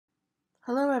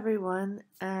Hello, everyone,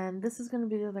 and this is going to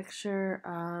be a lecture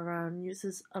around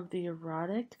uses of the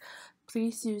erotic.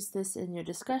 Please use this in your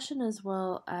discussion as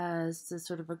well as the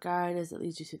sort of a guide as it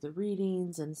leads you through the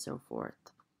readings and so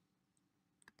forth.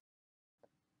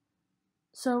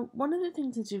 So, one of the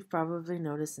things that you've probably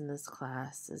noticed in this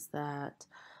class is that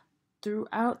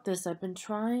throughout this, I've been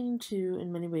trying to,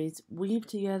 in many ways, weave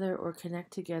together or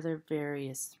connect together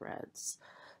various threads.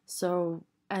 So,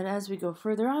 and as we go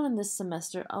further on in this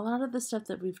semester, a lot of the stuff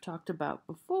that we've talked about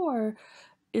before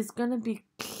is going to be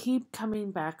keep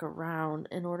coming back around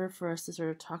in order for us to sort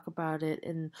of talk about it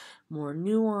in more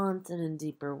nuanced and in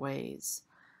deeper ways.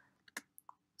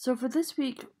 So for this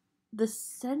week, the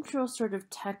central sort of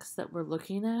text that we're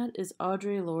looking at is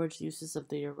Audre Lorde's uses of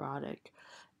the erotic.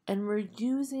 And we're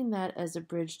using that as a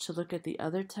bridge to look at the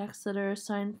other texts that are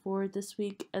assigned for this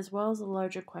week, as well as the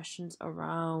larger questions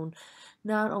around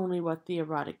not only what the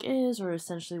erotic is, or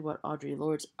essentially what Audre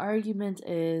Lorde's argument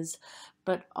is,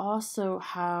 but also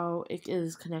how it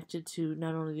is connected to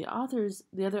not only the other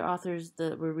authors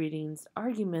that we're reading's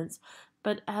arguments,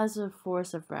 but as a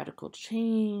force of radical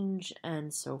change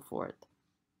and so forth.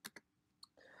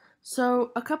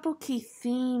 So, a couple key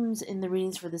themes in the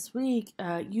readings for this week,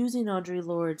 using Audre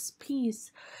Lorde's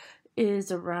piece,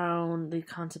 is around the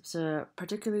concepts,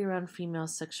 particularly around female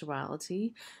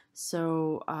sexuality.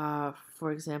 So,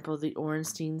 for example, the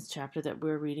Ornstein's chapter that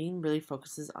we're reading really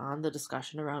focuses on the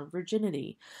discussion around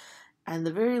virginity and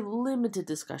the very limited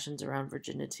discussions around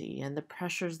virginity and the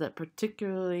pressures that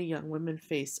particularly young women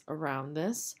face around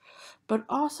this. But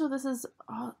also, this is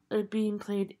being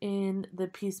played in the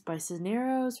piece by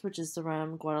Cisneros, which is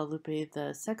around Guadalupe,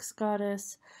 the sex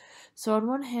goddess. So, on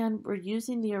one hand, we're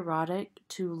using the erotic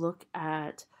to look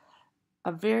at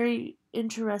a very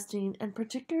interesting and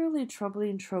particularly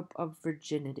troubling trope of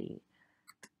virginity.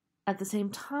 At the same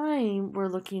time, we're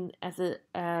looking at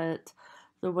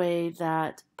the way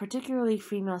that particularly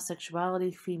female sexuality,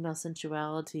 female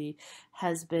sensuality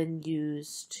has been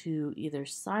used to either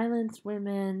silence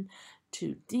women,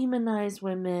 to demonize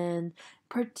women,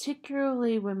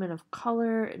 particularly women of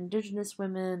color, indigenous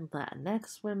women,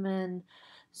 Latinx women.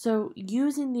 So,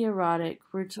 using the erotic,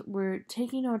 we're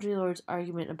taking Audre Lorde's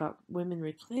argument about women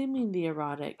reclaiming the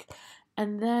erotic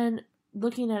and then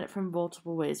looking at it from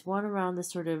multiple ways. One around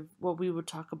this sort of what we've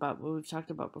talked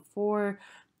about before,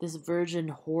 this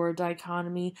virgin whore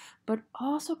dichotomy, but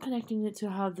also connecting it to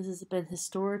how this has been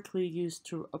historically used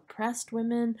to oppressed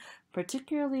women,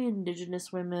 particularly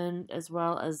indigenous women, as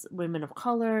well as women of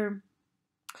color,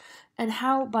 and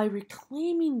how by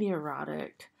reclaiming the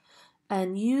erotic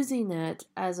and using it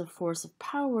as a force of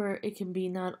power, it can be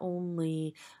not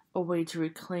only a way to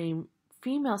reclaim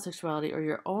female sexuality or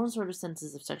your own sort of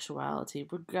senses of sexuality,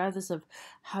 regardless of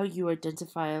how you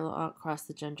identify across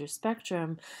the gender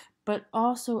spectrum, but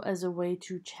also as a way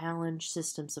to challenge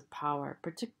systems of power,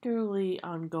 particularly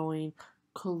ongoing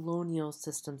colonial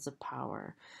systems of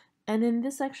power. And in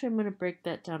this lecture, I'm going to break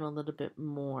that down a little bit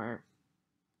more.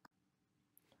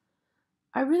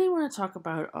 I really want to talk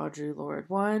about Audre Lorde.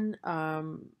 One,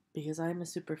 because I'm a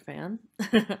super fan.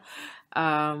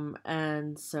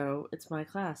 And so it's my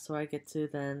class, so I get to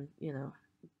then,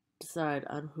 decide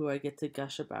on who I get to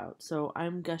gush about. So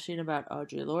I'm gushing about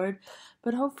Audre Lorde,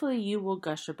 but hopefully you will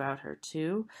gush about her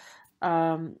too.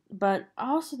 But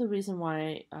also the reason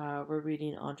why we're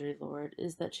reading Audre Lorde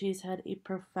is that she's had a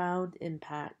profound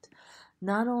impact,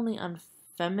 not only on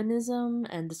feminism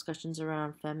and discussions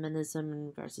around feminism in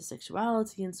regards to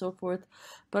sexuality and so forth,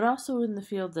 but also in the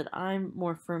field that I'm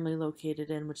more firmly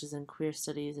located in, which is in queer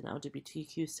studies and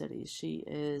LGBTQ studies. She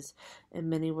is, in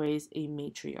many ways, a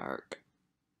matriarch.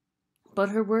 But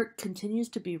her work continues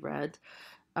to be read.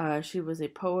 She was a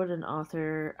poet and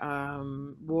author,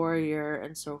 warrior,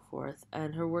 and so forth,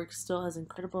 and her work still has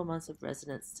incredible amounts of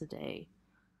resonance today.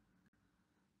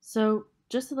 So,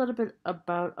 just a little bit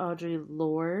about Audre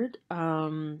Lorde.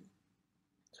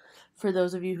 For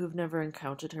those of you who've never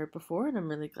encountered her before, and I'm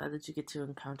really glad that you get to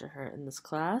encounter her in this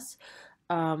class,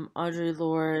 Audre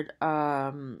Lorde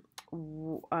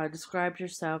described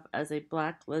herself as a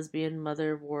black lesbian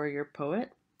mother warrior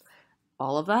poet.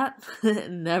 All of that,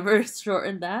 never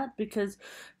shortened that, because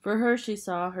for her, she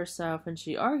saw herself and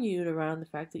she argued around the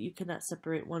fact that you cannot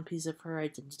separate one piece of her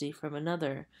identity from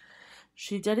another.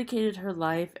 She dedicated her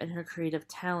life and her creative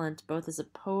talent, both as a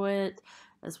poet,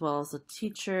 as well as a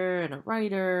teacher and a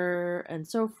writer, and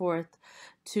so forth,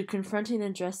 to confronting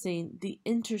and addressing the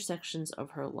intersections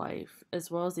of her life, as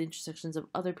well as the intersections of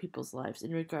other people's lives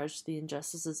in regards to the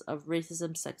injustices of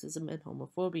racism, sexism, and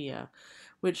homophobia,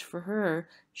 which for her,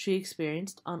 she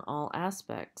experienced on all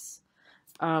aspects.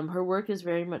 Her work is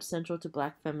very much central to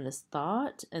Black feminist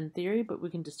thought and theory, but we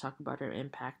can just talk about her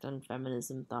impact on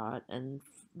feminism thought and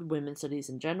women's studies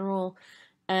in general,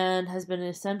 and has been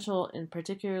essential in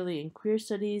particularly in queer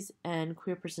studies and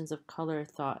queer persons of color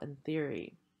thought and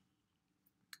theory.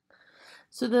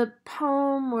 So the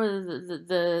poem or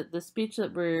the speech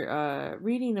that we're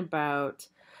reading about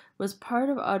was part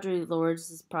of Audre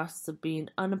Lorde's process of being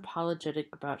unapologetic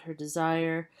about her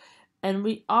desire, and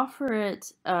we offer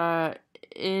it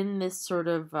in this sort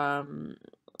of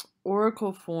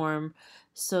oracle form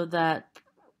so that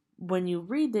when you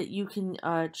read it, you can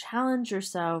challenge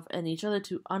yourself and each other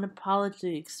to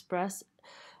unapologetically express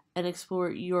and explore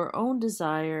your own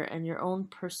desire and your own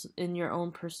in your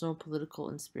own personal, political,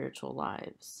 and spiritual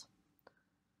lives.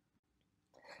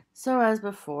 So, as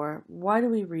before, why do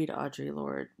we read Audre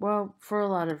Lorde? Well, for a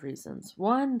lot of reasons.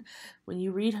 One, when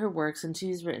you read her works, and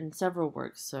she's written several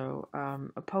works, so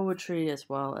a poetry as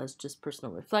well as just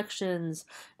personal reflections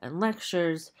and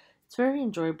lectures, it's very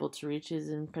enjoyable to read. She's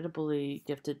an incredibly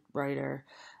gifted writer.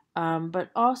 But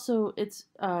also,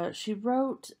 she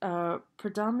wrote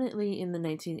predominantly in the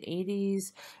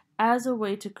 1980s as a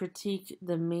way to critique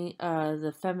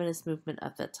the feminist movement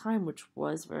at that time, which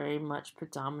was very much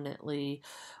predominantly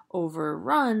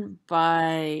overrun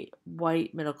by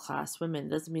white middle class women. It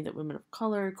doesn't mean that women of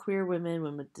color, queer women,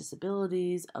 women with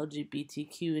disabilities,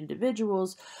 LGBTQ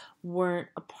individuals weren't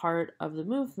a part of the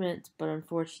movement, but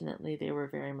unfortunately they were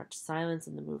very much silenced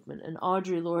in the movement. And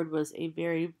Audre Lorde was a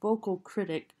very vocal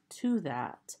critic to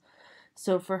that.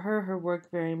 So for her, her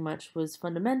work very much was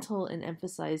fundamental in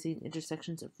emphasizing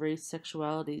intersections of race,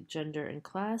 sexuality, gender, and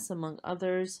class, among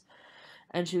others.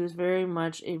 And she was very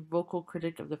much a vocal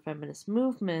critic of the feminist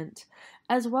movement,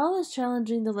 as well as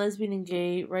challenging the lesbian and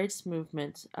gay rights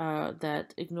movement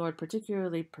that ignored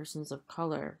particularly persons of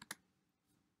color.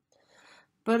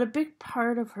 But a big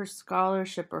part of her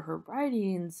scholarship or her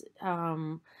writings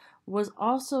was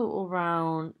also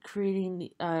around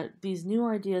creating these new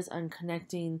ideas and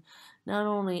connecting not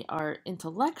only our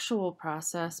intellectual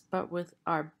process, but with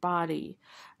our body,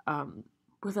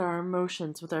 with our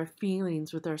emotions, with our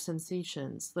feelings, with our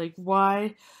sensations. Like,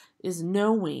 why is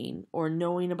knowing or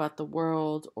knowing about the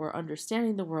world or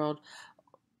understanding the world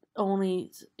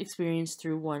only experienced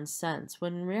through one sense,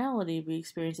 when in reality we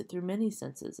experience it through many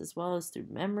senses, as well as through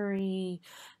memory,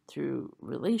 through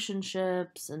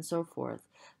relationships, and so forth.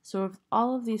 So if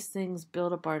all of these things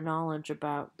build up our knowledge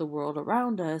about the world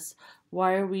around us,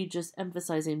 why are we just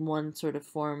emphasizing one sort of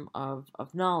form of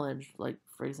knowledge, like,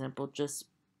 for example, just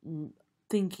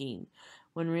thinking,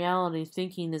 when in reality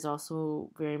thinking is also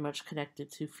very much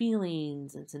connected to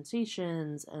feelings and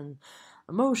sensations and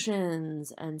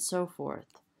emotions and so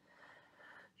forth.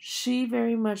 She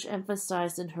very much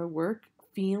emphasized in her work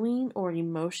feeling or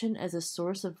emotion as a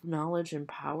source of knowledge and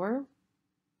power.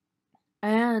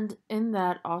 And in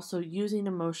that, also using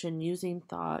emotion, using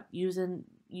thought, using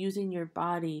your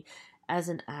body as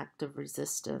an act of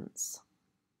resistance.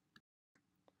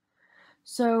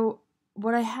 So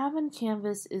what I have in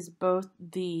Canvas is both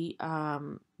the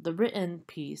written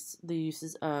piece, the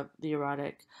uses of the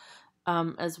erotic,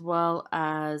 as well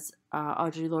as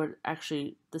Audre Lorde,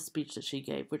 actually the speech that she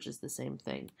gave, which is the same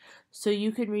thing. So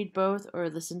you can read both or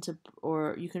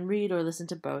you can read or listen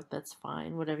to both. That's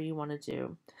fine, whatever you want to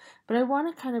do. But I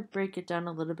want to kind of break it down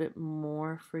a little bit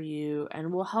more for you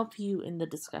and will help you in the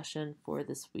discussion for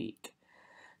this week.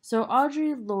 So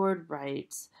Audre Lorde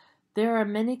writes, there are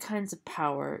many kinds of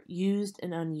power, used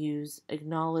and unused,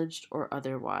 acknowledged or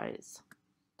otherwise.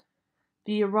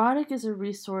 The erotic is a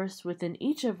resource within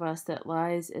each of us that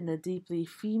lies in a deeply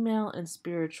female and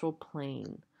spiritual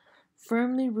plane,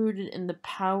 firmly rooted in the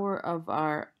power of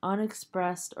our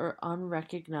unexpressed or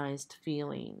unrecognized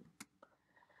feeling.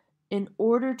 In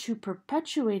order to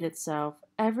perpetuate itself,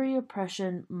 every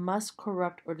oppression must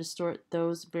corrupt or distort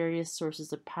those various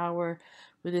sources of power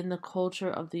within the culture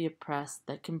of the oppressed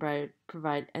that can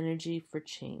provide energy for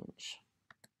change.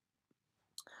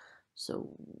 So,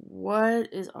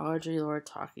 what is Audre Lorde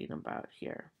talking about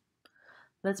here?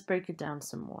 Let's break it down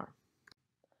some more.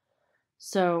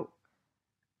 So,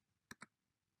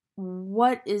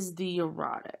 what is the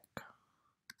erotic?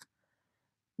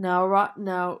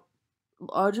 Now,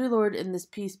 Audre Lorde in this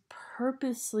piece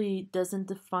purposely doesn't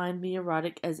define the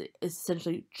erotic as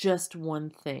essentially just one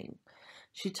thing.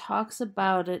 She talks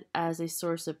about it as a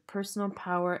source of personal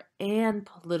power and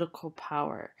political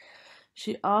power.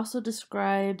 She also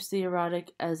describes the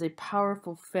erotic as a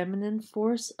powerful feminine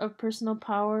force of personal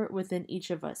power within each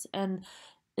of us. And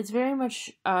it's very much,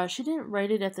 she didn't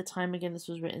write it at the time, again, this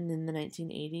was written in the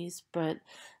 1980s, but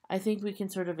I think we can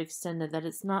sort of extend it that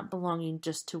it's not belonging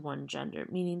just to one gender,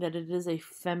 meaning that it is a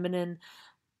feminine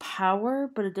power,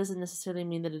 but it doesn't necessarily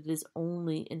mean that it is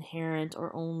only inherent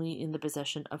or only in the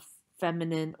possession of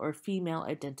feminine or female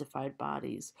identified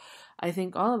bodies. I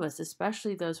think all of us,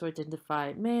 especially those who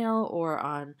identify male or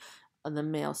on the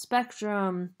male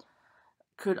spectrum,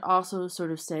 could also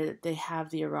sort of say that they have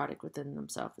the erotic within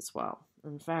themselves as well.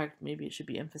 In fact, maybe it should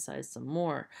be emphasized some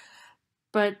more.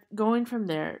 But going from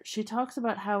there, she talks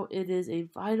about how it is a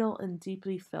vital and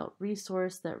deeply felt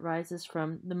resource that rises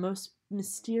from the most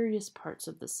mysterious parts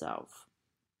of the self.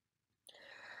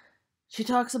 She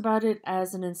talks about it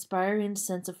as an inspiring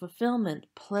sense of fulfillment,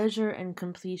 pleasure, and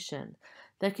completion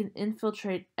that can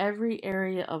infiltrate every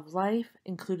area of life,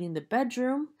 including the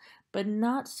bedroom, but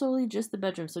not solely just the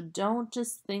bedroom. So don't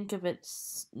just think of it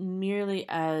merely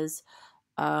as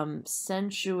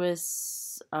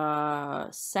sensuous,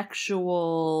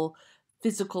 sexual,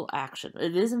 physical action.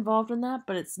 It is involved in that,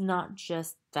 but it's not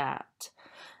just that.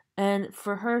 And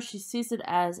for her, she sees it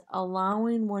as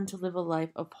allowing one to live a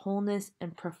life of wholeness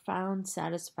and profound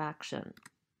satisfaction.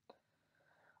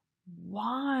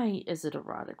 Why is it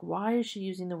erotic? Why is she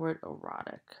using the word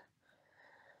erotic?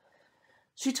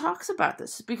 She talks about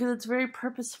this because it's very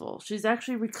purposeful. She's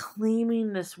actually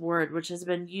reclaiming this word, which has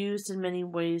been used in many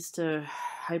ways to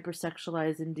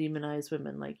hypersexualize and demonize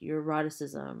women, like your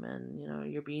eroticism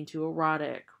and, you're being too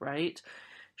erotic, right?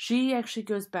 She actually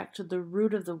goes back to the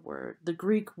root of the word, the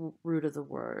Greek root of the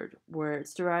word, where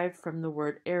it's derived from the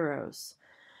word eros.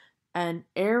 And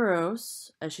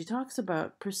eros, as she talks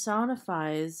about,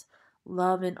 personifies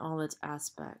love in all its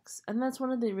aspects. And that's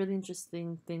one of the really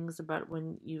interesting things about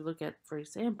when you look at, for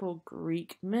example,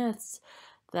 Greek myths,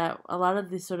 that a lot of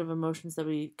these sort of emotions that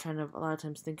we kind of a lot of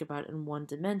times think about in one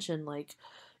dimension, like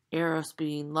eros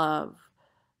being love,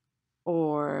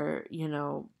 or,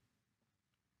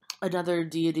 another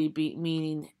deity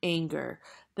meaning anger,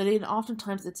 but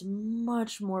oftentimes it's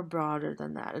much more broader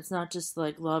than that. It's not just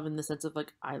like love in the sense of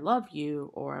like I love you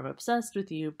or I'm obsessed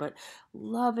with you, but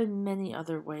love in many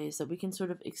other ways that we can sort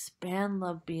of expand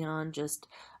love beyond just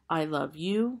I love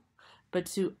you, but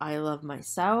to I love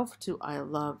myself, to I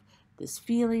love this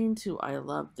feeling, to I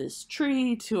love this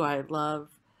tree, to I love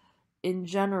in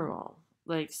general.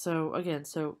 Like, so again,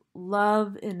 so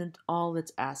love in all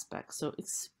its aspects, so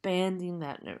expanding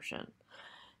that notion.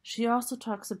 She also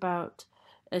talks about,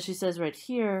 as she says right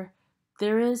here,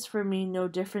 there is for me no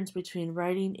difference between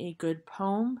writing a good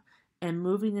poem and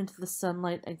moving into the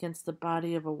sunlight against the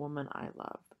body of a woman I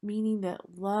love. Meaning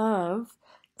that love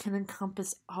can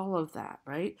encompass all of that,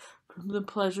 right? From the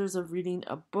pleasures of reading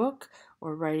a book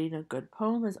or writing a good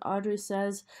poem, as Audrey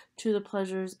says, to the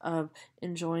pleasures of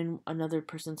enjoying another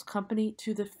person's company,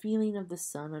 to the feeling of the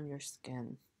sun on your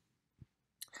skin.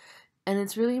 And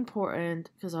it's really important,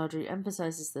 because Audrey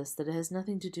emphasizes this, that it has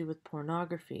nothing to do with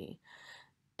pornography.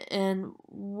 And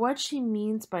what she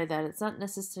means by that, it's not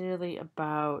necessarily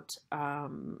about,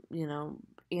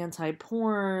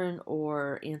 anti-porn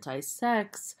or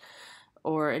anti-sex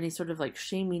or any sort of like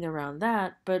shaming around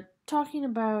that, but talking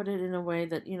about it in a way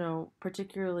that,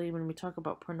 particularly when we talk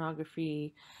about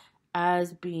pornography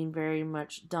as being very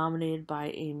much dominated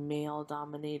by a male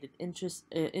dominated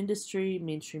industry,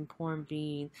 mainstream porn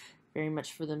being very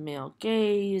much for the male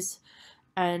gaze,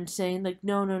 and saying like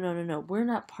no no no no no, we're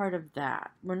not part of that.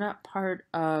 We're not part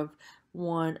of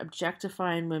one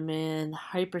objectifying women,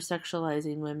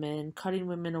 hypersexualizing women, cutting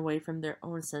women away from their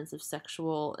own sense of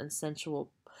sexual and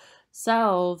sensual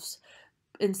selves.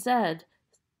 Instead,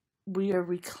 we are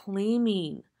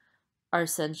reclaiming our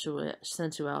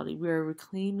sensuality. We are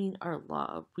reclaiming our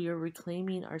love. We are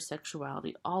reclaiming our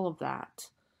sexuality. All of that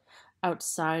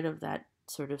outside of that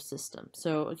sort of system.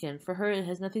 So again, for her, it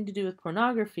has nothing to do with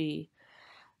pornography.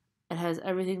 It has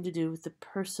everything to do with the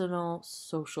personal,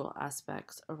 social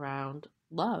aspects around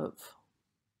love.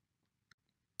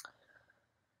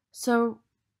 So,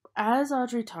 as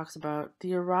Audrey talks about,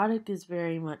 the erotic is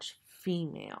very much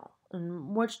female.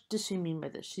 And what does she mean by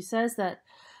this? She says that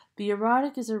the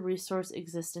erotic is a resource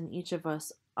exists in each of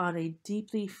us on a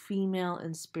deeply female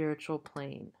and spiritual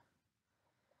plane.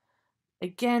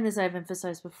 Again, as I've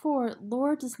emphasized before,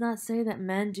 Laura does not say that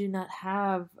men do not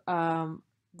have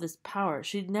this power.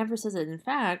 She never says it. In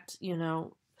fact, you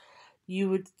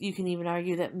can even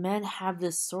argue that men have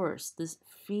this source, this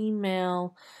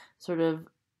female sort of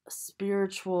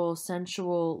spiritual,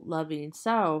 sensual, loving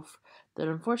self that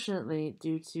unfortunately,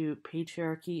 due to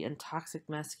patriarchy and toxic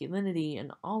masculinity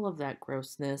and all of that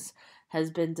grossness, has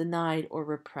been denied or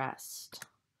repressed.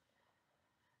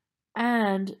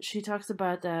 And she talks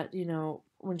about that,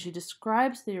 when she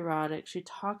describes the erotic, she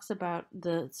talks about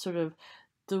the sort of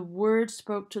the word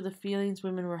spoke to the feelings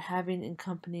women were having in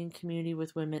company and community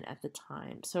with women at the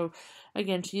time. So,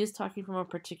 again, she is talking from a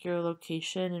particular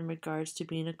location in regards to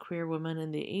being a queer woman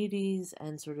in the 80s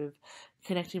and sort of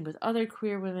connecting with other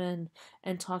queer women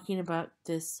and talking about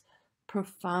this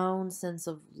profound sense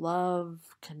of love,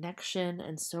 connection,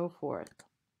 and so forth.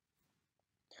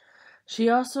 She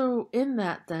also, in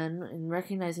that, then, in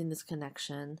recognizing this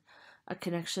connection, a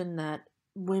connection that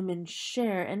women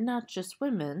share, and not just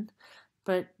women,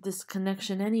 but this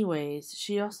connection, anyways,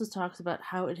 she also talks about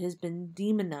how it has been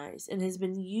demonized and has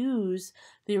been used,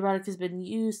 the erotic has been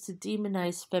used to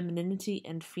demonize femininity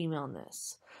and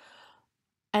femaleness.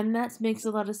 And that makes a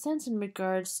lot of sense in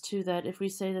regards to that if we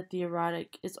say that the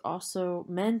erotic is also,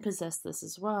 men possess this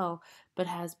as well, but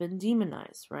has been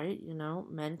demonized, right? You know,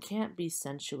 men can't be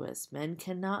sensuous, men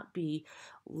cannot be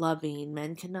loving,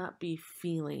 men cannot be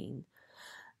feeling.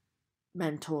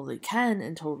 Men totally can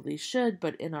and totally should,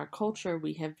 but in our culture,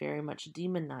 we have very much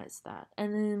demonized that.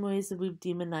 And in ways that we've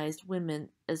demonized women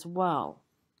as well.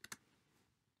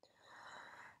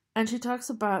 And she talks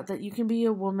about that you can be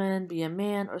a woman, be a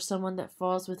man, or someone that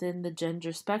falls within the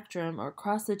gender spectrum or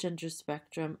across the gender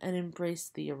spectrum and embrace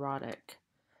the erotic.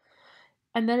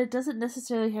 And that it doesn't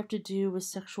necessarily have to do with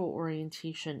sexual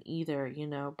orientation either, you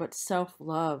know, but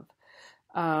self-love,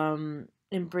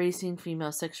 embracing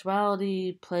female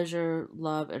sexuality, pleasure,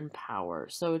 love, and power.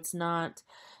 So it's not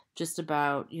just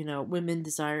about, you know, women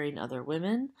desiring other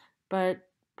women, but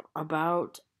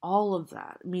about all of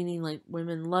that, meaning like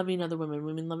women loving other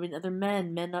women loving other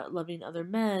men, men not loving other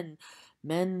men,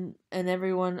 men and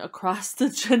everyone across the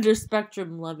gender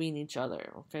spectrum loving each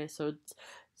other. Okay, so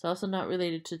it's also not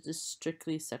related to just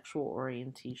strictly sexual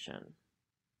orientation.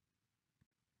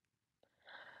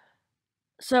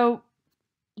 So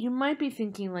you might be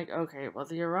thinking like, okay, well,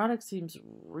 the erotic seems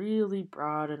really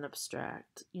broad and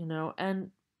abstract, you know,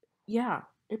 and yeah,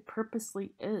 it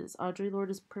purposely is. Audre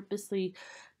Lorde is purposely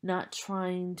not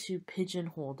trying to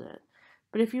pigeonhole it.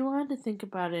 But if you wanted to think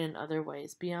about it in other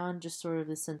ways, beyond just sort of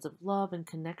the sense of love and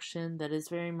connection that is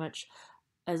very much,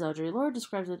 as Audre Lorde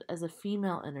describes it, as a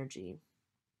female energy,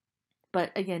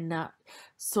 but again, not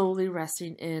solely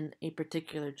resting in a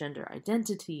particular gender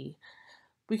identity,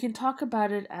 we can talk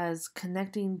about it as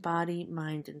connecting body,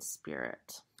 mind, and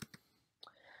spirit.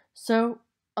 So,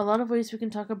 a lot of ways we can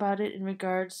talk about it in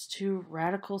regards to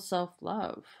radical self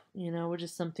love, you know, which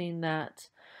is something that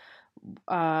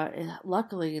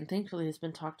luckily and thankfully has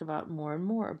been talked about more and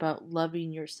more about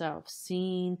loving yourself,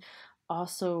 seeing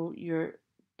also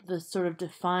the sort of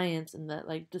defiance and that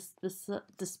like this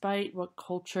despite what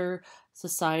culture,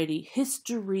 society,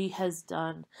 history has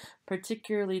done,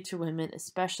 particularly to women,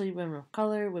 especially women of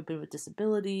color, women with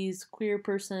disabilities, queer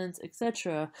persons,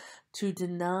 etc., to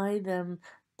deny them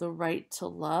the right to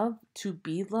love, to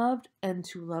be loved, and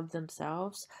to love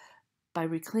themselves. By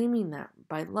reclaiming that,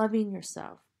 by loving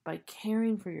yourself, by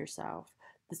caring for yourself,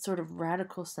 this sort of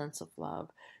radical sense of love,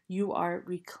 you are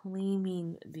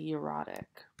reclaiming the erotic.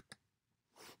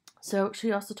 So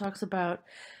she also talks about,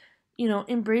 you know,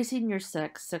 embracing your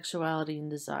sex, sexuality, and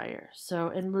desire. So,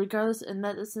 and regardless, and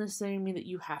that doesn't necessarily mean that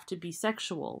you have to be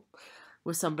sexual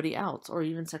with somebody else or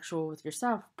even sexual with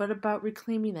yourself, but about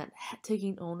reclaiming that,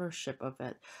 taking ownership of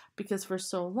it. Because for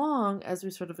so long, as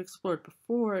we sort of explored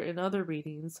before in other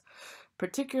readings,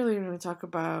 particularly when we talk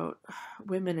about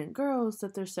women and girls,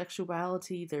 that their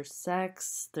sexuality, their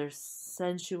sex, their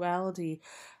sensuality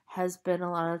has been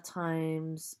a lot of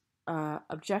times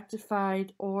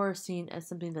objectified or seen as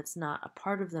something that's not a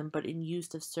part of them, but in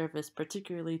use of service,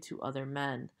 particularly to other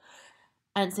men.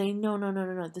 And saying, no, no, no,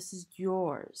 no, no, this is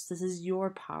yours. This is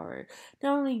your power.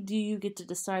 Not only do you get to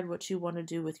decide what you want to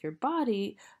do with your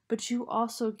body, but you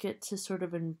also get to sort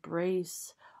of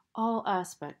embrace all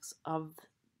aspects of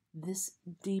this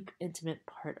deep, intimate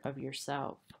part of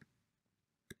yourself.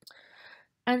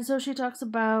 And so she talks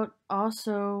about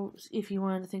also, if you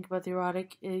wanted to think about the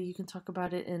erotic, you can talk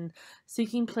about it in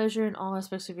seeking pleasure in all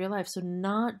aspects of your life. So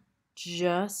not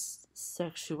just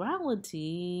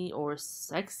sexuality or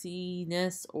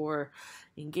sexiness or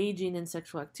engaging in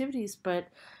sexual activities, but,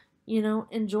 you know,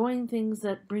 enjoying things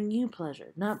that bring you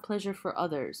pleasure. Not pleasure for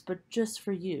others, but just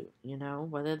for you, you know,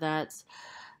 whether that's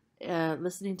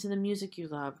listening to the music you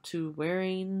love, to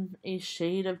wearing a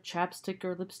shade of chapstick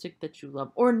or lipstick that you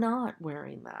love, or not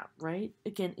wearing that, right?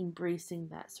 Again, embracing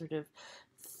that sort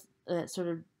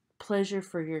of pleasure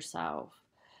for yourself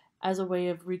as a way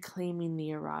of reclaiming the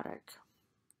erotic.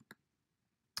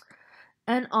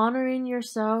 And honoring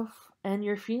yourself and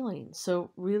your feelings. So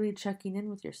really checking in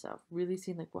with yourself, really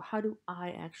seeing like, well, how do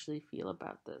I actually feel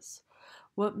about this?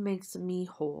 What makes me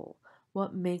whole?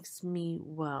 What makes me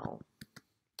well?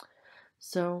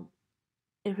 So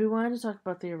If we wanted to talk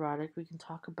about the erotic, we can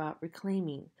talk about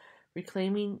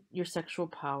reclaiming your sexual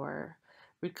power,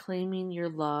 reclaiming your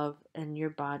love and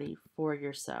your body for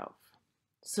yourself.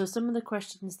 So, some of the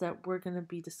questions that we're going to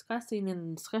be discussing in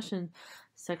the discussion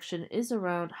section is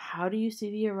around how do you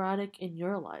see the erotic in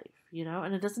your life,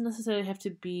 and it doesn't necessarily have to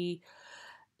be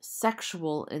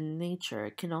sexual in nature.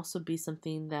 It can also be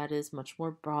something that is much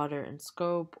more broader in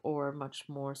scope or much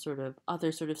more sort of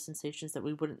other sort of sensations that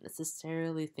we wouldn't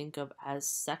necessarily think of as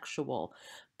sexual,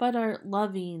 but are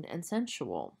loving and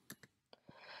sensual.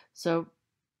 So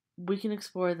we can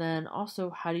explore then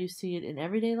also how do you see it in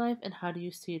everyday life and how do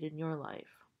you see it in your life.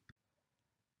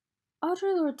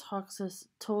 Audre Lorde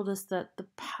told us that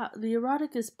the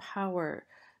erotic is power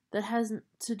that has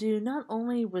to do not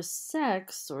only with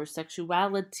sex or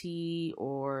sexuality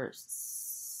or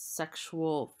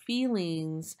sexual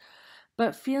feelings,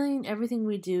 but feeling everything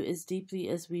we do as deeply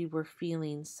as we were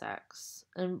feeling sex.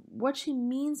 And what she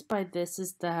means by this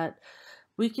is that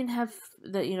we can have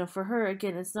that, for her,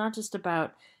 again, it's not just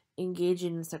about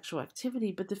engaging in sexual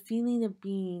activity, but the feeling of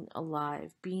being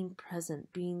alive, being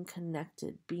present, being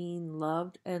connected, being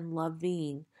loved and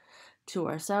loving to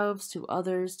ourselves, to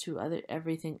others, to other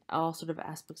everything, all sort of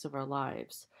aspects of our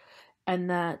lives. And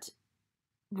that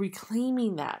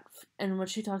reclaiming that, and what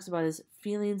she talks about is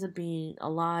feelings of being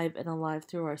alive and alive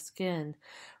through our skin.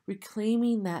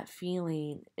 Reclaiming that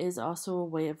feeling is also a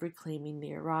way of reclaiming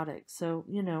the erotic. So,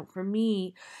 for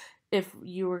me, if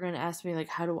you were going to ask me, like,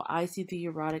 how do I see the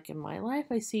erotic in my life?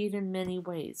 I see it in many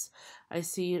ways. I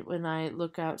see it when I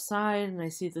look outside and I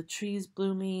see the trees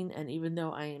blooming, and even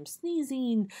though I am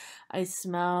sneezing, I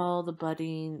smell the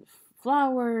budding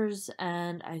flowers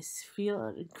and I feel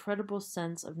an incredible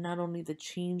sense of not only the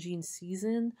changing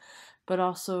season, but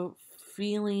also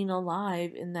feeling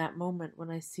alive in that moment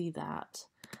when I see that.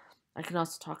 I can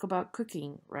also talk about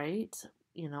cooking, right?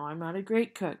 I'm not a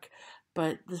great cook,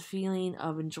 but the feeling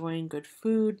of enjoying good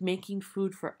food, making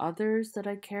food for others that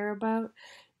I care about,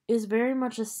 is very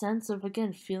much a sense of,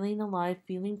 again, feeling alive,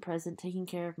 feeling present, taking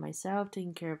care of myself,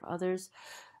 taking care of others,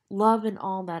 love in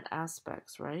all that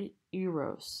aspects, right?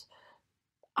 Eros.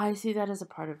 I see that as a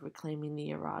part of reclaiming the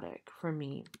erotic for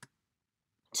me.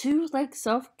 To like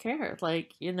self-care,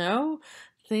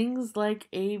 things like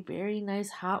a very nice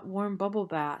hot warm bubble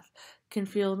bath can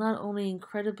feel not only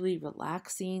incredibly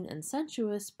relaxing and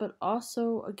sensuous, but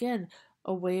also, again,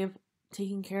 a way of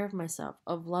taking care of myself,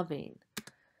 of loving.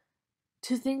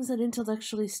 To things that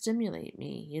intellectually stimulate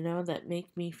me, that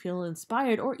make me feel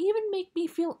inspired or even make me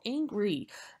feel angry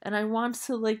and I want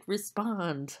to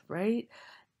respond, right?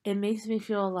 It makes me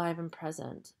feel alive and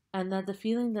present. And that the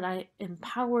feeling that I am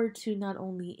empowered to not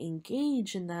only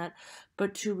engage in that,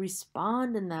 but to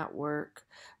respond in that work,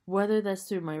 whether that's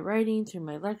through my writing, through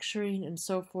my lecturing, and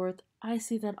so forth, I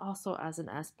see that also as an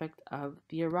aspect of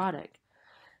the erotic.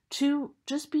 To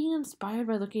just being inspired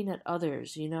by looking at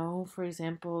others, for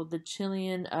example, the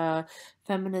Chilean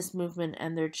feminist movement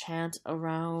and their chant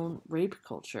around rape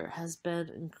culture has been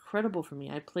incredible for me.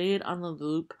 I play it on the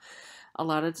loop a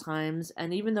lot of times,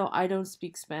 and even though I don't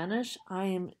speak Spanish, I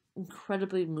am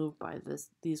incredibly moved by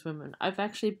these women. I've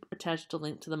actually attached a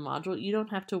link to the module. You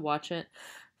don't have to watch it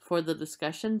for the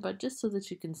discussion, but just so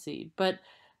that you can see. But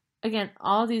again,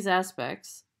 all these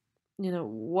aspects,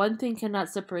 one thing cannot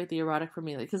separate the erotic from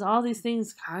me, because all these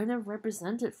things kind of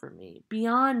represent it for me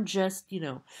beyond just,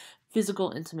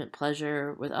 physical intimate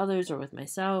pleasure with others or with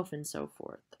myself and so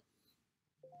forth.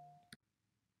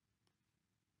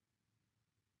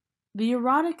 The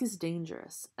erotic is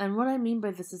dangerous. And what I mean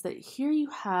by this is that here you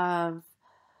have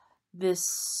this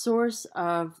source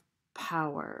of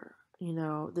power,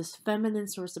 this feminine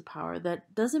source of power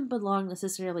that doesn't belong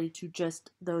necessarily to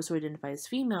just those who identify as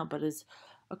female, but is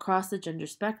across the gender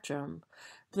spectrum,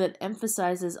 that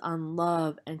emphasizes on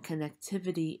love and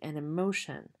connectivity and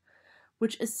emotion,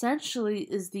 which essentially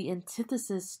is the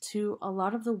antithesis to a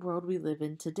lot of the world we live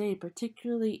in today,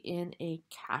 particularly in a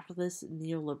capitalist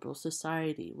neoliberal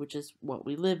society, which is what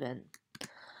we live in.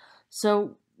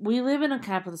 So we live in a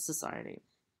capitalist society,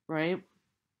 right?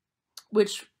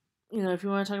 Which, if you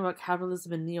want to talk about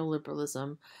capitalism and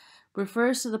neoliberalism,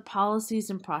 refers to the policies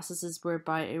and processes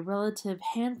whereby a relative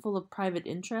handful of private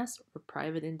interests or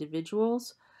private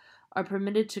individuals are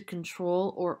permitted to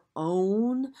control or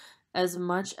own as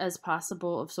much as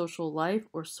possible of social life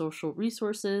or social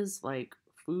resources like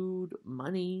food,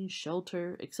 money,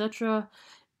 shelter, etc.,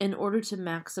 in order to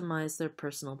maximize their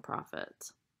personal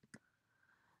profit.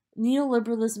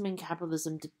 Neoliberalism and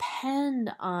capitalism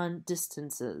depend on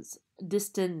distances,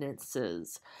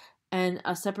 and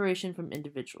a separation from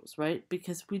individuals, right?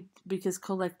 Because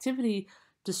collectivity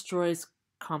destroys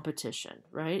competition,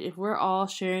 right? If we're all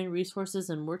sharing resources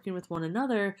and working with one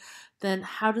another, then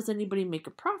how does anybody make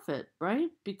a profit, right?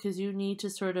 Because you need to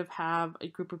sort of have a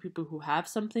group of people who have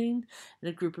something and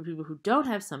a group of people who don't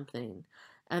have something.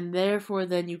 And therefore,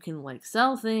 then you can like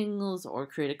sell things or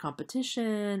create a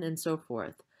competition and so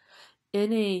forth.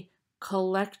 In a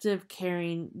collective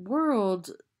caring world,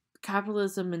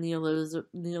 capitalism and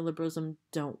neoliberalism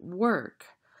don't work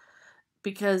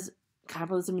because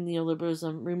capitalism and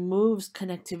neoliberalism removes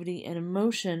connectivity and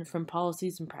emotion from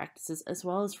policies and practices as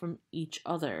well as from each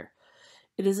other.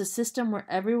 It is a system where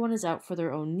everyone is out for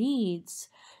their own needs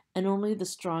and only the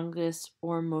strongest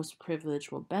or most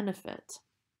privileged will benefit.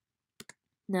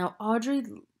 Now, Audre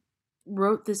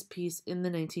wrote this piece in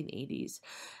the 1980s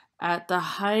at the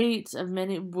height of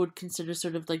many would consider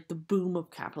sort of like the boom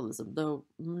of capitalism, though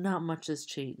not much has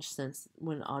changed since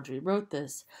when Audre wrote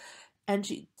this. And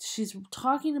she's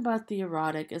talking about the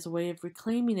erotic as a way of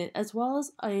reclaiming it, as well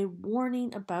as a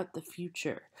warning about the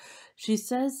future. She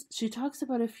talks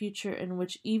about a future in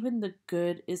which even the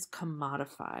good is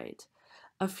commodified,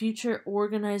 a future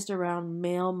organized around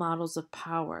male models of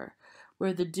power,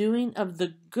 where the doing of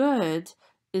the good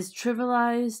is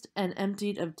trivialized and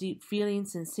emptied of deep feeling,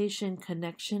 sensation,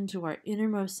 connection to our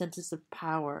innermost senses of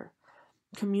power,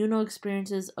 communal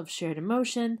experiences of shared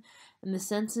emotion, and the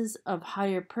senses of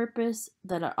higher purpose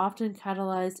that are often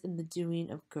catalyzed in the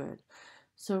doing of good.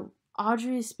 So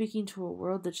Audre is speaking to a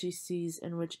world that she sees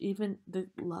in which even the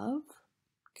love,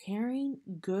 caring,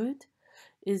 good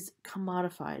is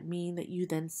commodified, meaning that you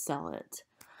then sell it.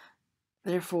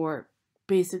 Therefore,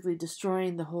 basically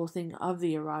destroying the whole thing of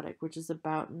the erotic, which is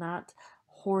about not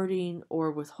hoarding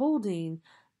or withholding,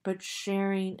 but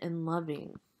sharing and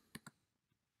loving.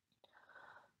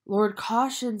 Lorde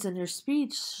cautions in her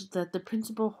speech that the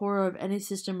principal horror of any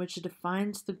system which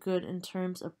defines the good in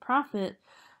terms of profit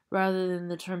rather than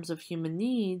the terms of human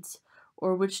needs,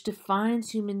 or which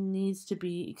defines human needs to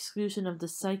be exclusion of the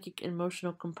psychic and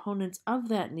emotional components of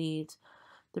that need,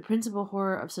 the principal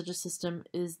horror of such a system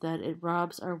is that it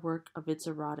robs our work of its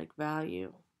erotic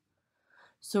value.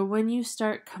 So when you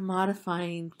start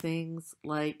commodifying things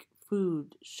like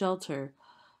food, shelter,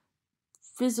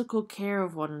 physical care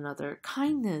of one another,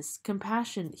 kindness,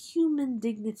 compassion, human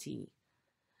dignity,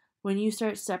 when you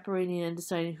start separating and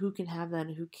deciding who can have that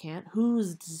and who can't, who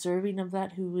is deserving of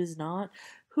that, who is not,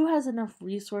 who has enough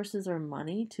resources or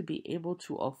money to be able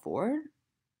to afford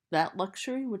that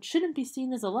luxury, which shouldn't be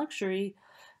seen as a luxury,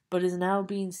 but is now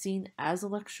being seen as a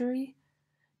luxury,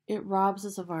 it robs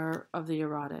us of the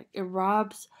erotic. It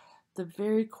robs the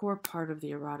very core part of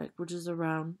the erotic, which is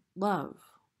around love.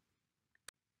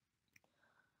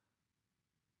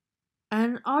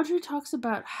 And Audre talks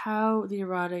about how the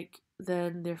erotic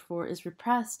then, therefore, is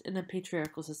repressed in a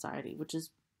patriarchal society, which is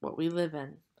what we live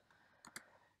in.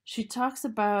 She talks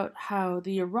about how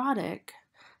the erotic,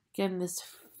 again, this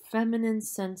feminine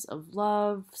sense of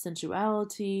love,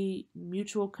 sensuality,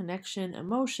 mutual connection,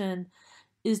 emotion,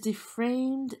 is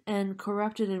deframed and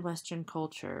corrupted in Western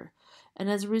culture. And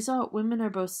as a result, women are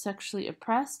both sexually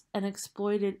oppressed and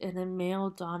exploited in a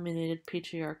male-dominated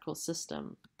patriarchal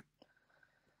system.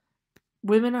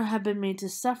 Women have been made to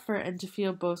suffer and to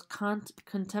feel both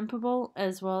contemptible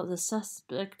as well as a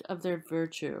suspect of their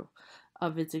virtue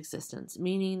of its existence,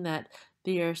 meaning that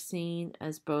they are seen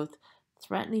as both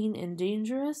threatening and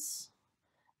dangerous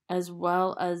as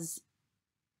well as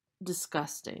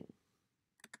disgusting.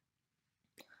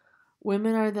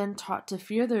 Women are then taught to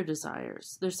fear their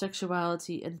desires, their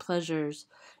sexuality and pleasures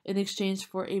in exchange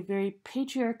for a very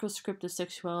patriarchal script of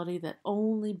sexuality that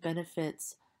only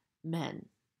benefits men.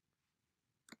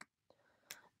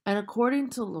 And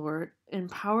according to Lorde,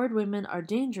 empowered women are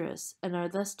dangerous and are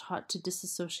thus taught to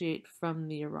disassociate from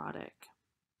the erotic.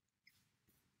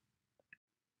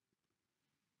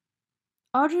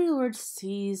 Audre Lorde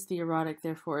sees the erotic,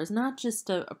 therefore, as not just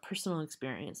a personal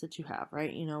experience that you have,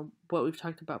 right? You know, what we've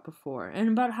talked about before, and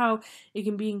about how it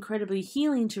can be incredibly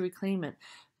healing to reclaim it.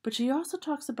 But she also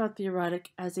talks about the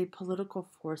erotic as a political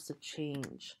force of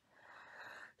change.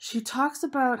 She talks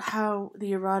about how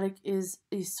the erotic is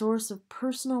a source of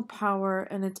personal power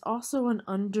and it's also an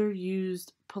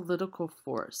underused political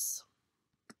force.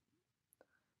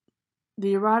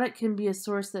 The erotic can be a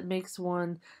source that makes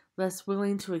one less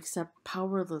willing to accept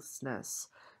powerlessness,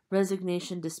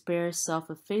 resignation, despair,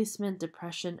 self-effacement,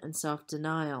 depression, and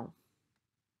self-denial.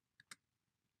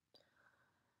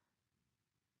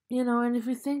 You know, and if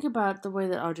we think about the way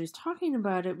that Audre's talking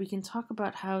about it, we can talk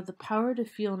about how the power to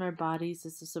feel in our bodies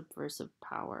is a subversive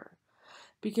power.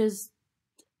 Because,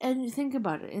 and think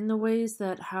about it, in the ways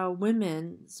that how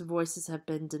women's voices have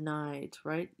been denied,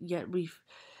 right? Yet we've,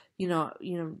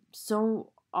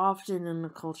 so often in the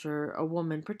culture, a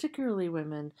woman, particularly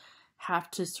women,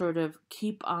 have to sort of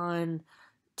keep on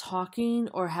talking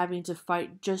or having to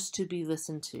fight just to be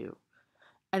listened to,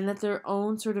 and that their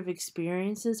own sort of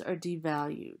experiences are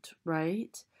devalued,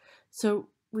 right? So,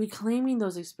 reclaiming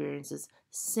those experiences,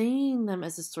 saying them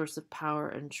as a source of power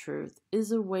and truth,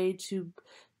 is a way to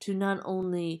not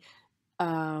only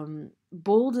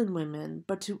bolden women,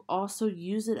 but to also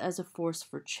use it as a force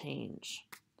for change.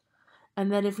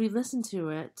 And that if we listen to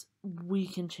it, we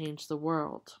can change the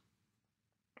world.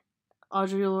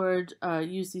 Audre Lorde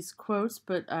used these quotes,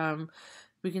 but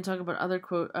we can talk about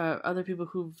other people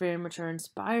who very much are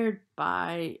inspired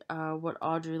by what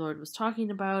Audre Lorde was talking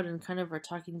about and kind of are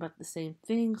talking about the same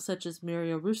thing, such as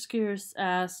Muriel Rukeyser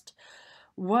asked,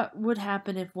 "What would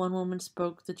happen if one woman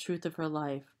spoke the truth of her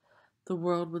life? The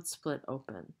world would split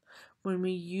open." When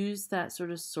we use that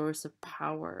sort of source of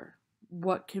power,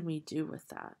 what can we do with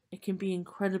that? It can be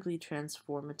incredibly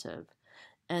transformative.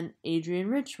 And Adrienne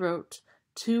Rich wrote,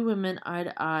 "Two women eye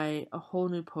to eye, a whole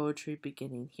new poetry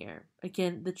beginning here."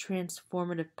 Again, the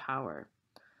transformative power.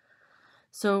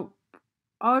 So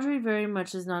Audre very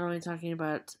much is not only talking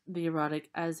about the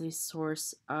erotic as a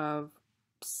source of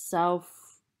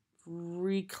self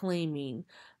reclaiming,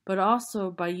 but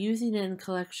also by using it in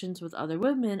collections with other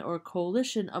women or a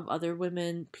coalition of other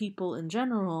women, people in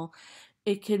general,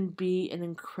 it can be an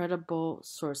incredible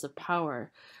source of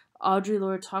power. Audre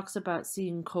Lorde talks about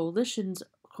seeing coalitions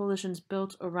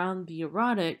built around the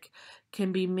erotic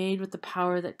can be made with the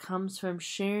power that comes from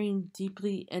sharing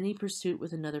deeply any pursuit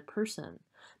with another person.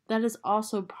 That is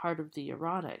also part of the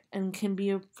erotic and can be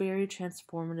a very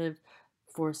transformative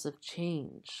force of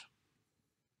change.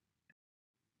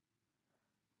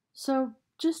 So,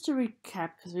 just to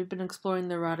recap, because we've been exploring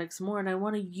the erotics more, and I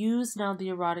want to use now the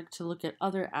erotic to look at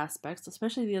other aspects,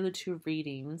 especially the other two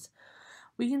readings.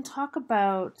 We can talk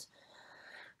about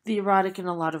the erotic in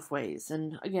a lot of ways.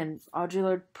 And again, Audre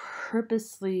Lorde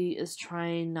purposely is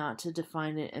trying not to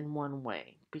define it in one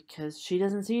way because she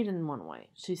doesn't see it in one way.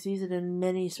 She sees it in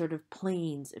many sort of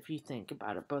planes, if you think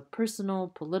about it, both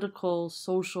personal, political,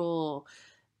 social,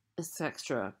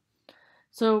 etc.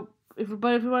 So, if we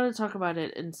want to talk about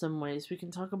it in some ways, we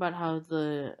can talk about how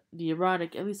the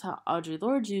erotic, at least how Audre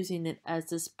Lorde's using it as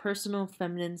this personal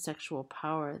feminine sexual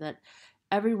power that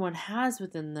everyone has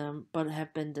within them but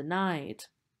have been denied.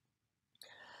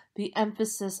 The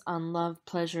emphasis on love,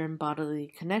 pleasure, and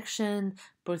bodily connection,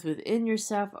 both within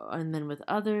yourself and then with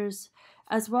others,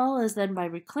 as well as then by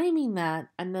reclaiming that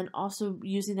and then also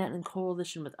using that in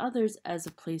coalition with others as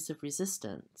a place of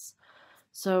resistance.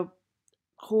 So,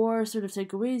 core sort of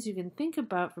takeaways you can think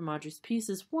about from Audre's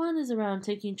pieces. One is around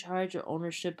taking charge or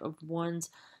ownership of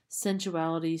one's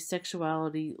sensuality,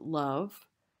 sexuality, love,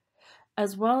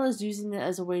 as well as using it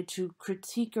as a way to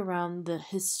critique around the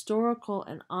historical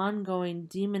and ongoing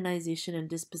demonization and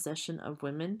dispossession of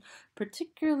women,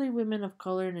 particularly women of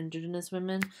color and indigenous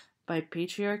women, by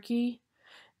patriarchy,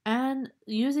 and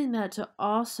using that to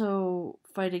also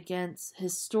fight against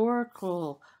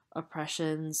historical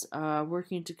oppressions,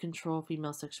 working to control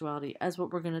female sexuality, as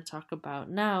what we're going to talk about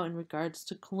now in regards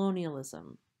to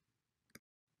colonialism.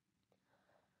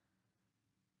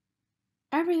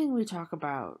 Everything we talk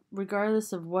about,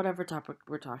 regardless of whatever topic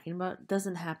we're talking about,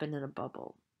 doesn't happen in a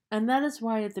bubble. And that is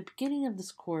why at the beginning of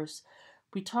this course,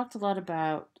 we talked a lot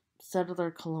about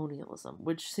settler colonialism,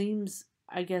 which seems,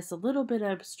 I guess, a little bit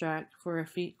abstract for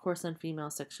a course on female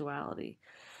sexuality.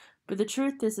 But the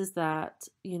truth is that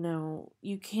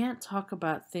you can't talk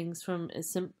about things from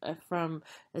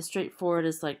as straightforward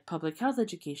as like public health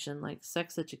education, like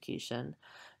sex education,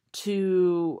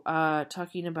 to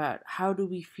talking about how do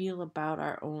we feel about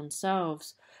our own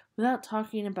selves without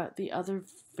talking about the other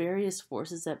various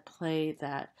forces at play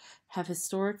that have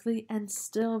historically and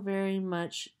still very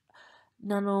much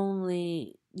not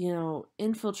only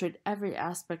infiltrate every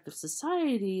aspect of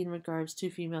society in regards to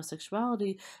female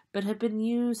sexuality, but have been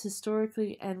used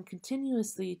historically and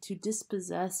continuously to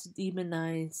dispossess,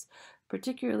 demonize,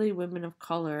 particularly women of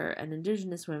color and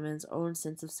indigenous women's own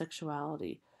sense of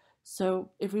sexuality. So,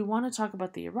 if we want to talk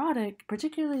about the erotic,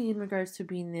 particularly in regards to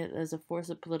being it as a force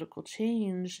of political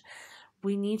change,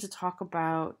 we need to talk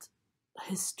about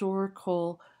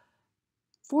historical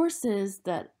forces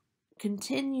that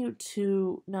continue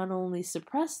to not only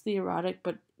suppress the erotic,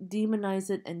 but demonize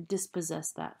it and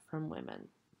dispossess that from women.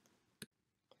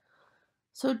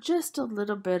 So just a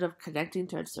little bit of connecting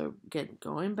threads. So again,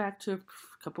 going back to a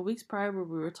couple weeks prior where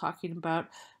we were talking about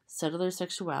settler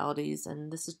sexualities,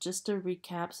 and this is just a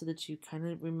recap so that you kind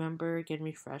of remember, again,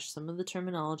 refresh some of the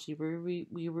terminology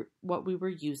what we were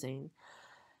using.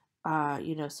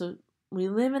 So we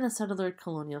live in a settler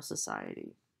colonial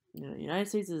society. the United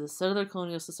States is a settler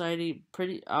colonial society.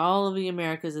 All of the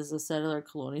Americas is a settler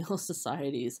colonial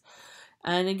societies.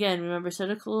 And again, remember,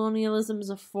 settler colonialism is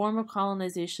a form of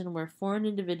colonization where foreign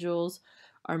individuals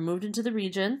are moved into the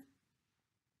region,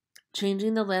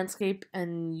 changing the landscape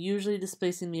and usually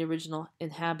displacing the original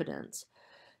inhabitants.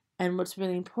 And what's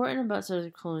really important about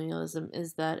settler colonialism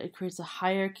is that it creates a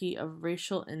hierarchy of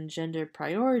racial and gender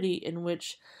priority in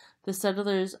which the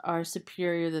settlers are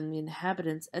superior than the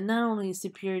inhabitants, and not only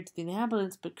superior to the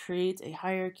inhabitants, but creates a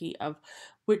hierarchy of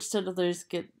which settlers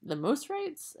get the most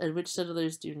rights and which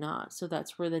settlers do not. So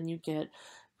that's where then you get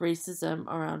racism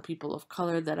around people of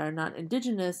color that are not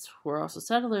indigenous, who are also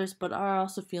settlers, but are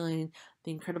also feeling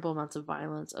the incredible amounts of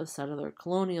violence of settler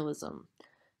colonialism.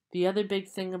 The other big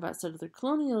thing about settler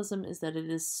colonialism is that it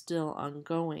is still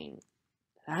ongoing.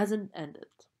 It hasn't ended.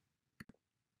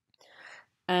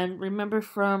 And remember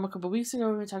from a couple weeks ago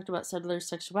when we talked about settler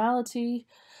sexuality,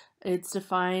 it's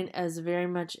defined as very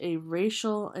much a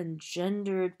racial and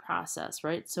gendered process,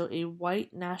 right? So a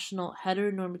white national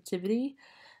heteronormativity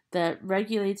that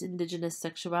regulates indigenous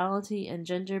sexuality and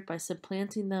gender by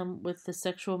supplanting them with the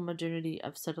sexual modernity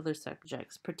of settler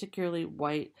subjects, particularly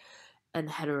white and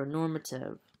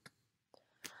heteronormative.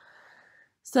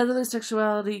 Settler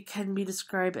sexuality can be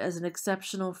described as an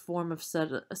exceptional form of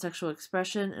sexual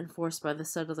expression enforced by the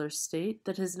settler state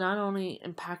that has not only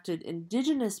impacted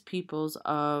indigenous peoples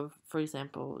of, for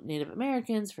example, Native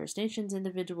Americans, First Nations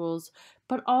individuals,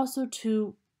 but also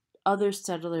to other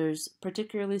settlers,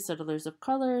 particularly settlers of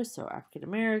color, so African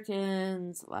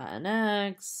Americans,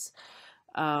 Latinx,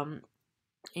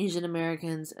 Asian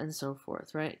Americans, and so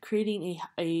forth, right? Creating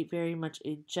a very much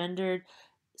a gendered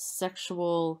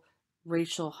sexual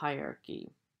racial hierarchy.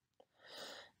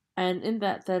 And in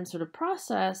that then sort of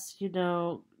process,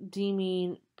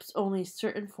 deeming only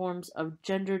certain forms of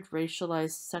gendered,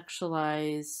 racialized,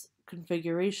 sexualized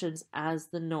configurations as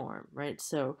the norm, right?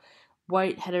 So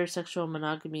white heterosexual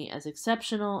monogamy as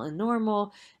exceptional and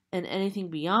normal, and anything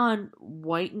beyond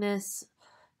whiteness,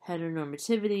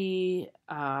 heteronormativity,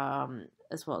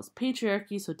 as well as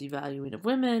patriarchy, so devaluing of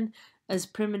women, as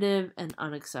primitive and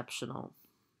unexceptional.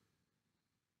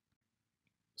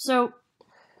 So,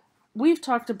 we've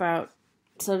talked about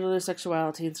settler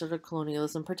sexuality and settler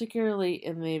colonialism, particularly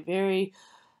in the very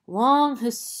long,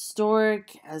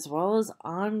 historic, as well as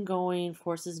ongoing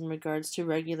forces in regards to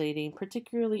regulating,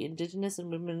 particularly indigenous and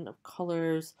women of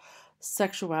color's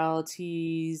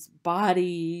sexualities,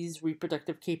 bodies,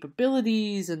 reproductive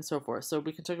capabilities, and so forth. So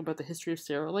we can talk about the history of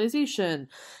sterilization,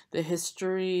 the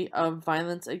history of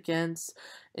violence against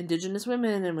indigenous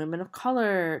women and women of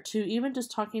color, to even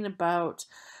just talking about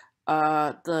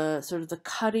the sort of the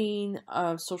cutting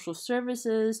of social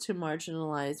services to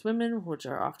marginalized women, which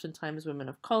are oftentimes women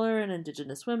of color and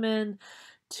indigenous women,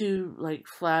 to like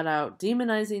flat out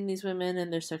demonizing these women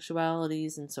and their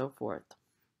sexualities and so forth.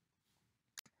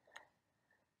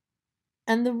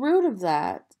 And the root of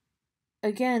that,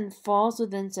 again, falls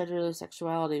within settler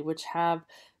sexuality, which have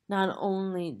not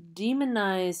only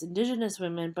demonized indigenous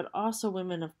women, but also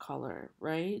women of color,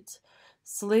 right?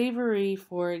 Slavery,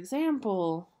 for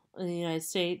example, in the United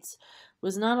States,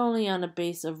 was not only on a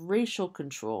base of racial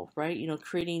control, right?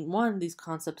 Creating these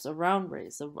concepts around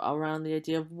race, around the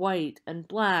idea of white and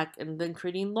black, and then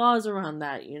creating laws around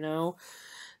that,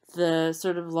 the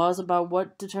sort of laws about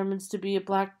what determines to be a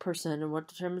black person and what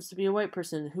determines to be a white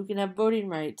person, who can have voting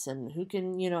rights and who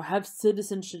can, have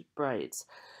citizenship rights.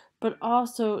 But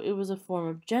also, it was a form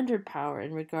of gendered power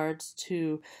in regards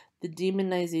to the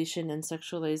demonization and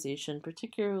sexualization,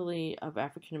 particularly of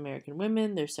African American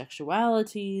women, their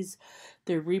sexualities,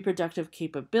 their reproductive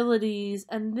capabilities,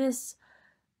 and this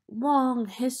long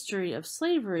history of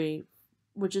slavery,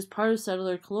 which is part of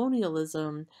settler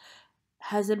colonialism,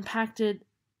 has impacted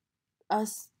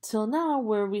us till now,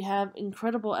 where we have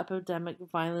incredible epidemic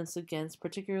violence against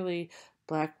particularly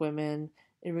black women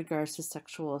in regards to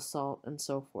sexual assault and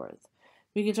so forth.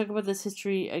 We can talk about this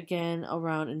history again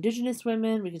around indigenous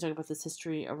women. We can talk about this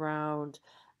history around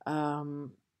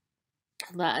Latinx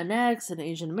and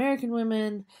Asian American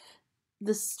women.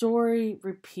 The story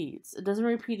repeats. It doesn't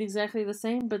repeat exactly the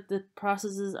same, but the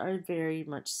processes are very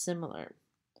much similar.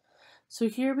 So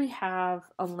here we have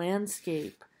a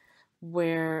landscape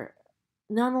where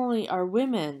not only are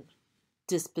women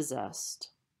dispossessed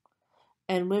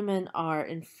and women are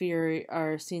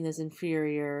seen as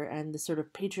inferior, and the sort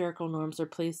of patriarchal norms are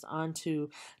placed onto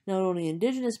not only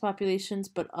indigenous populations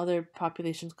but other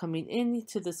populations coming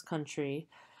into this country,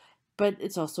 but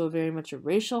it's also very much a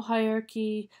racial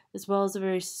hierarchy as well as a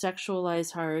very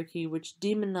sexualized hierarchy which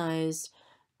demonized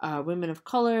women of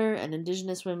color and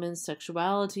indigenous women's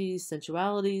sexualities,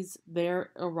 sensualities,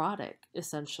 they're erotic,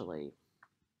 essentially.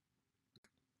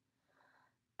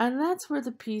 And that's where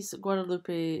the piece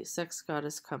Guadalupe Sex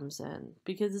Goddess comes in,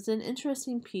 because it's an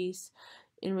interesting piece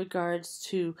in regards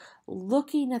to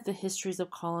looking at the histories of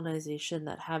colonization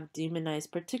that have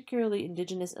demonized particularly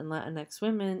indigenous and Latinx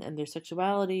women and their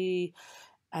sexuality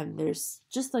and there's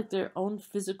just like their own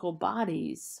physical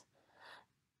bodies.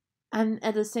 And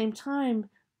at the same time,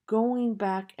 going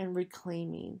back and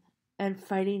reclaiming and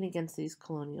fighting against these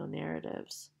colonial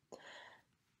narratives.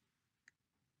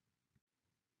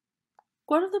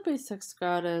 Guadalupe Sex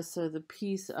Goddess, or the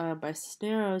piece by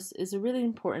Cisneros, is a really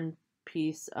important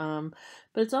piece, but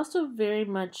it's also very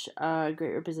much a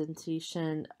great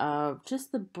representation of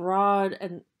just the broad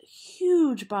and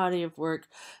huge body of work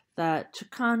that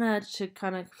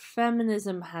Chicana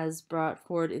feminism has brought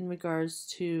forward in regards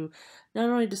to not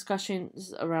only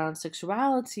discussions around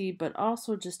sexuality, but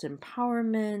also just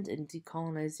empowerment and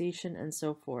decolonization and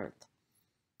so forth.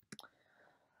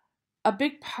 A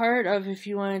big part of, if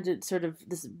you wanted to sort of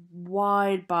this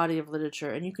wide body of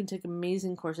literature, and you can take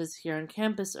amazing courses here on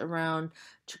campus around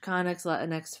Chicanx,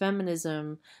 Latinx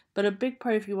feminism, but a big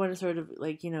part, if you want to sort of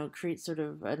like, create sort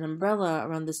of an umbrella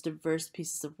around this diverse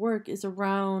pieces of work, is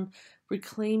around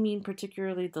reclaiming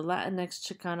particularly the Latinx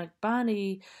Chicanic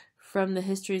body from the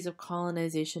histories of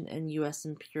colonization and U.S.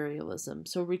 imperialism.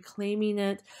 So reclaiming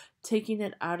it, taking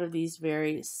it out of these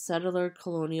very settler,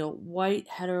 colonial, white,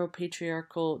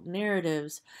 heteropatriarchal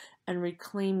narratives and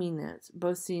reclaiming it,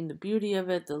 both seeing the beauty of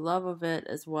it, the love of it,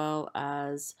 as well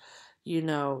as,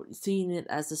 seeing it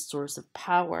as a source of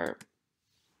power.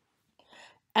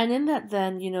 And in that,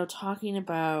 then, talking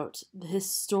about the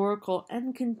historical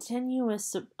and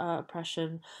continuous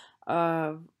oppression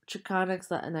of Chicanx,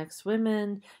 Latinx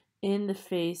women in the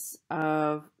face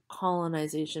of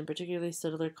colonization, particularly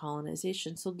settler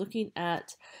colonization. So, looking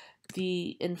at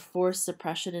the enforced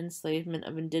suppression and enslavement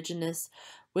of indigenous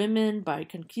women by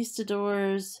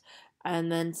conquistadors,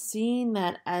 and then seeing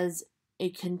that as a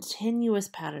continuous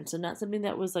pattern. So, not something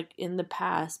that was like in the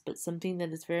past, but something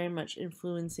that is very much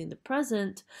influencing the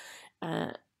present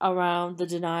around the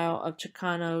denial of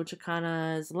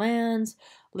Chicana's lands,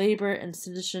 labor, and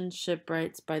citizenship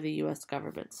rights by the U.S.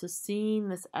 government. So, seeing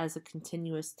this as a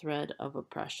continuous thread of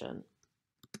oppression.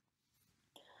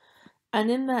 And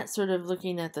in that, sort of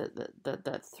looking at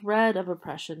the thread of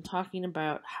oppression, talking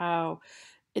about how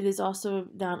it is also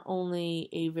not only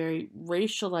a very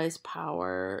racialized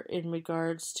power in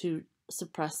regards to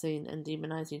suppressing and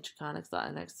demonizing Chicanx,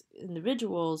 Latinx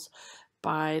individuals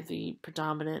by the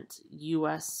predominant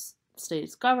U.S.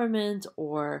 states government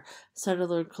or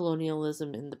settler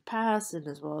colonialism in the past and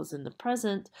as well as in the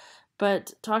present,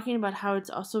 but talking about how it's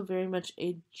also very much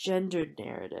a gendered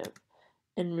narrative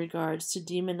in regards to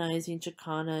demonizing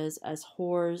Chicanas as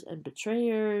whores and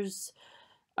betrayers,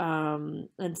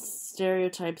 and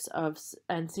stereotypes of,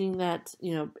 and seeing that,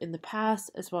 in the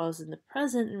past as well as in the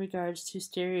present in regards to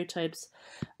stereotypes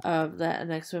of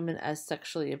Latinx women as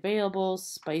sexually available,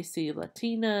 spicy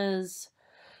Latinas.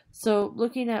 So,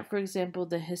 looking at, for example,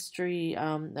 the history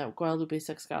that Guadalupe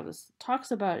Sex Goddess talks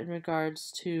about in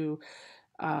regards to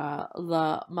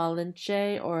La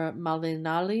Malinche or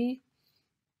Malinali.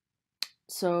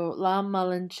 So, La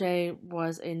Malinche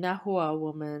was a Nahua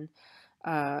woman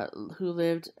who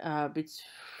lived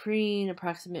between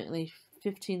approximately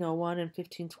 1501 and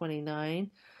 1529.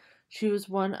 She was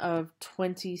one of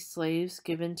 20 slaves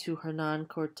given to Hernan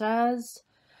Cortez.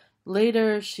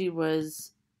 Later, she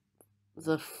was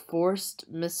the forced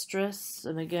mistress.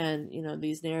 And again,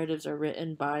 these narratives are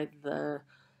written by the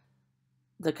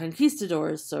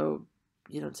conquistadors, so,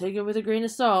 take it with a grain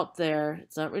of salt there.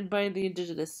 It's not written by the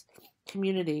indigenous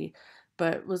community,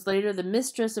 but was later the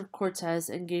mistress of Cortez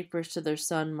and gave birth to their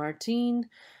son Martin,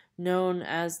 known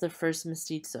as the first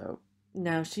mestizo.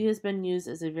 Now, she has been used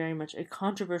as a very much a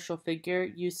controversial figure,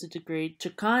 used to degrade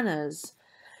Chicanas,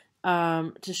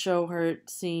 to show her,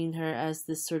 seeing her as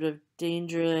this sort of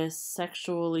dangerous,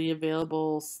 sexually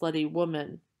available, slutty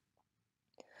woman,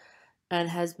 and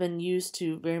has been used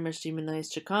to very much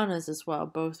demonize Chicanas as well,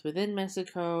 both within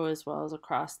Mexico as well as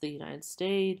across the United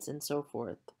States and so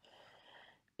forth.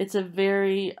 It's a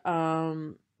very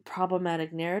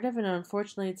problematic narrative, and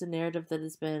unfortunately, it's a narrative that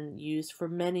has been used for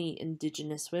many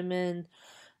indigenous women,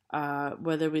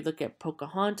 whether we look at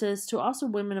Pocahontas, to also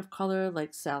women of color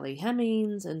like Sally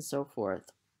Hemings and so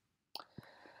forth.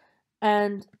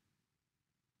 And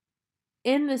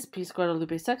in this piece,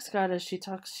 Guadalupe Sex Goddess,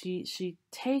 she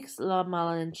takes La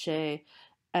Malinche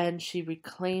and she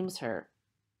reclaims her.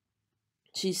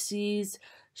 She sees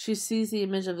the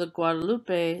image of La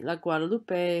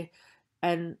Guadalupe,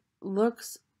 and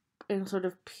looks and sort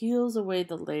of peels away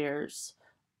the layers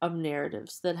of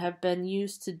narratives that have been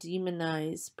used to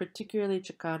demonize, particularly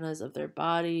Chicanas, of their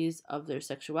bodies, of their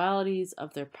sexualities,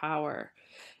 of their power,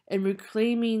 and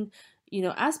reclaiming,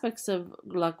 aspects of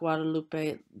La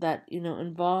Guadalupe that,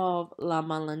 involve La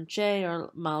Malinche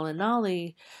or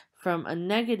Malinali from a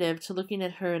negative to looking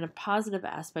at her in a positive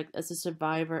aspect as a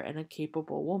survivor and a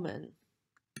capable woman.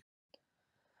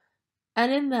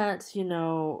 And in that,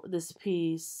 this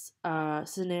piece,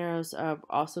 Cisneros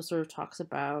also sort of talks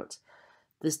about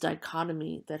this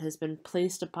dichotomy that has been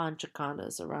placed upon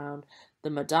Chicanas around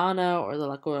the Madonna or the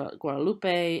La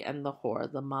Guadalupe and the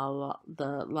whore, the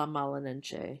La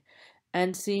Malinenche,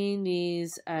 and seeing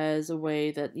these as a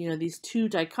way that, these two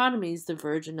dichotomies, the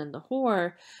virgin and the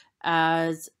whore,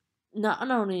 as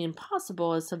not only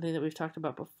impossible as something that we've talked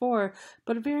about before,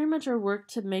 but very much our work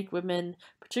to make women,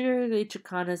 particularly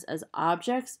Chicanas, as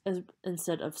objects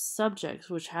instead of subjects,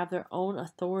 which have their own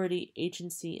authority,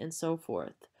 agency, and so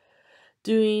forth.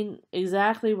 Doing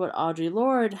exactly what Audre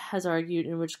Lorde has argued,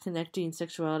 in which connecting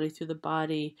sexuality through the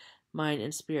body, mind,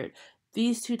 and spirit.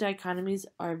 These two dichotomies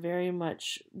are very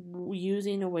much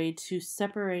using a way to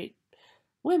separate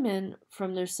women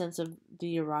from their sense of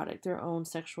the erotic, their own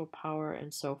sexual power,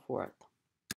 and so forth.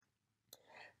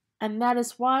 And that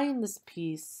is why in this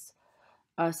piece,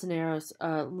 Cisneros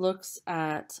looks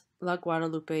at La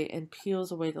Guadalupe and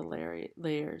peels away the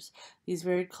layers, these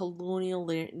very colonial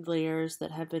layers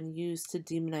that have been used to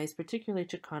demonize particularly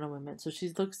Chicana women. So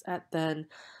she looks at then,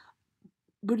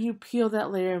 when you peel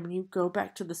that layer and when you go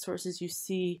back to the sources, you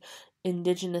see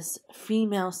indigenous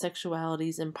female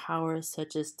sexualities and powers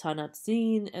such as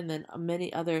Tanatzin and then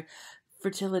many other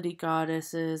fertility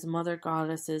goddesses, mother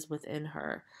goddesses within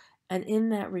her. And in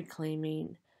that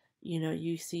reclaiming,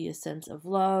 you see a sense of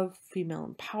love,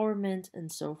 female empowerment,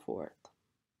 and so forth.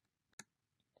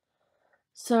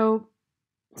 So,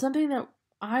 something that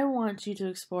I want you to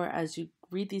explore as you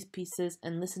read these pieces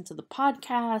and listen to the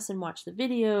podcast and watch the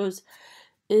videos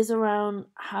is around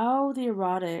how the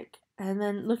erotic, and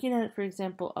then looking at it, for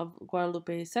example, of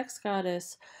Guadalupe sex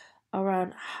goddess,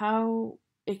 around how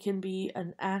it can be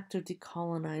an act of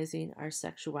decolonizing our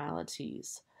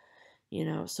sexualities.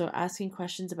 So asking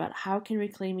questions about how can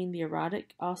reclaiming the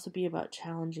erotic also be about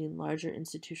challenging larger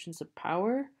institutions of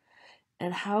power,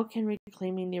 and how can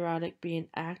reclaiming the erotic be an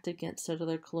act against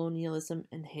settler colonialism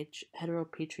and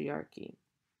heteropatriarchy.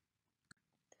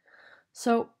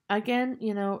 So again,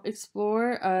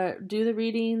 explore, do the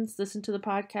readings, listen to the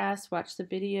podcast, watch the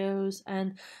videos,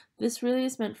 and this really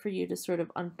is meant for you to sort of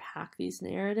unpack these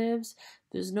narratives.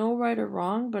 There's no right or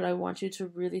wrong, but I want you to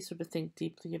really sort of think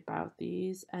deeply about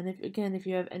these. And if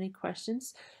you have any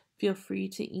questions, feel free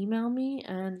to email me.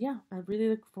 And yeah, I really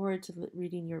look forward to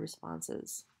reading your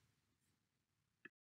responses.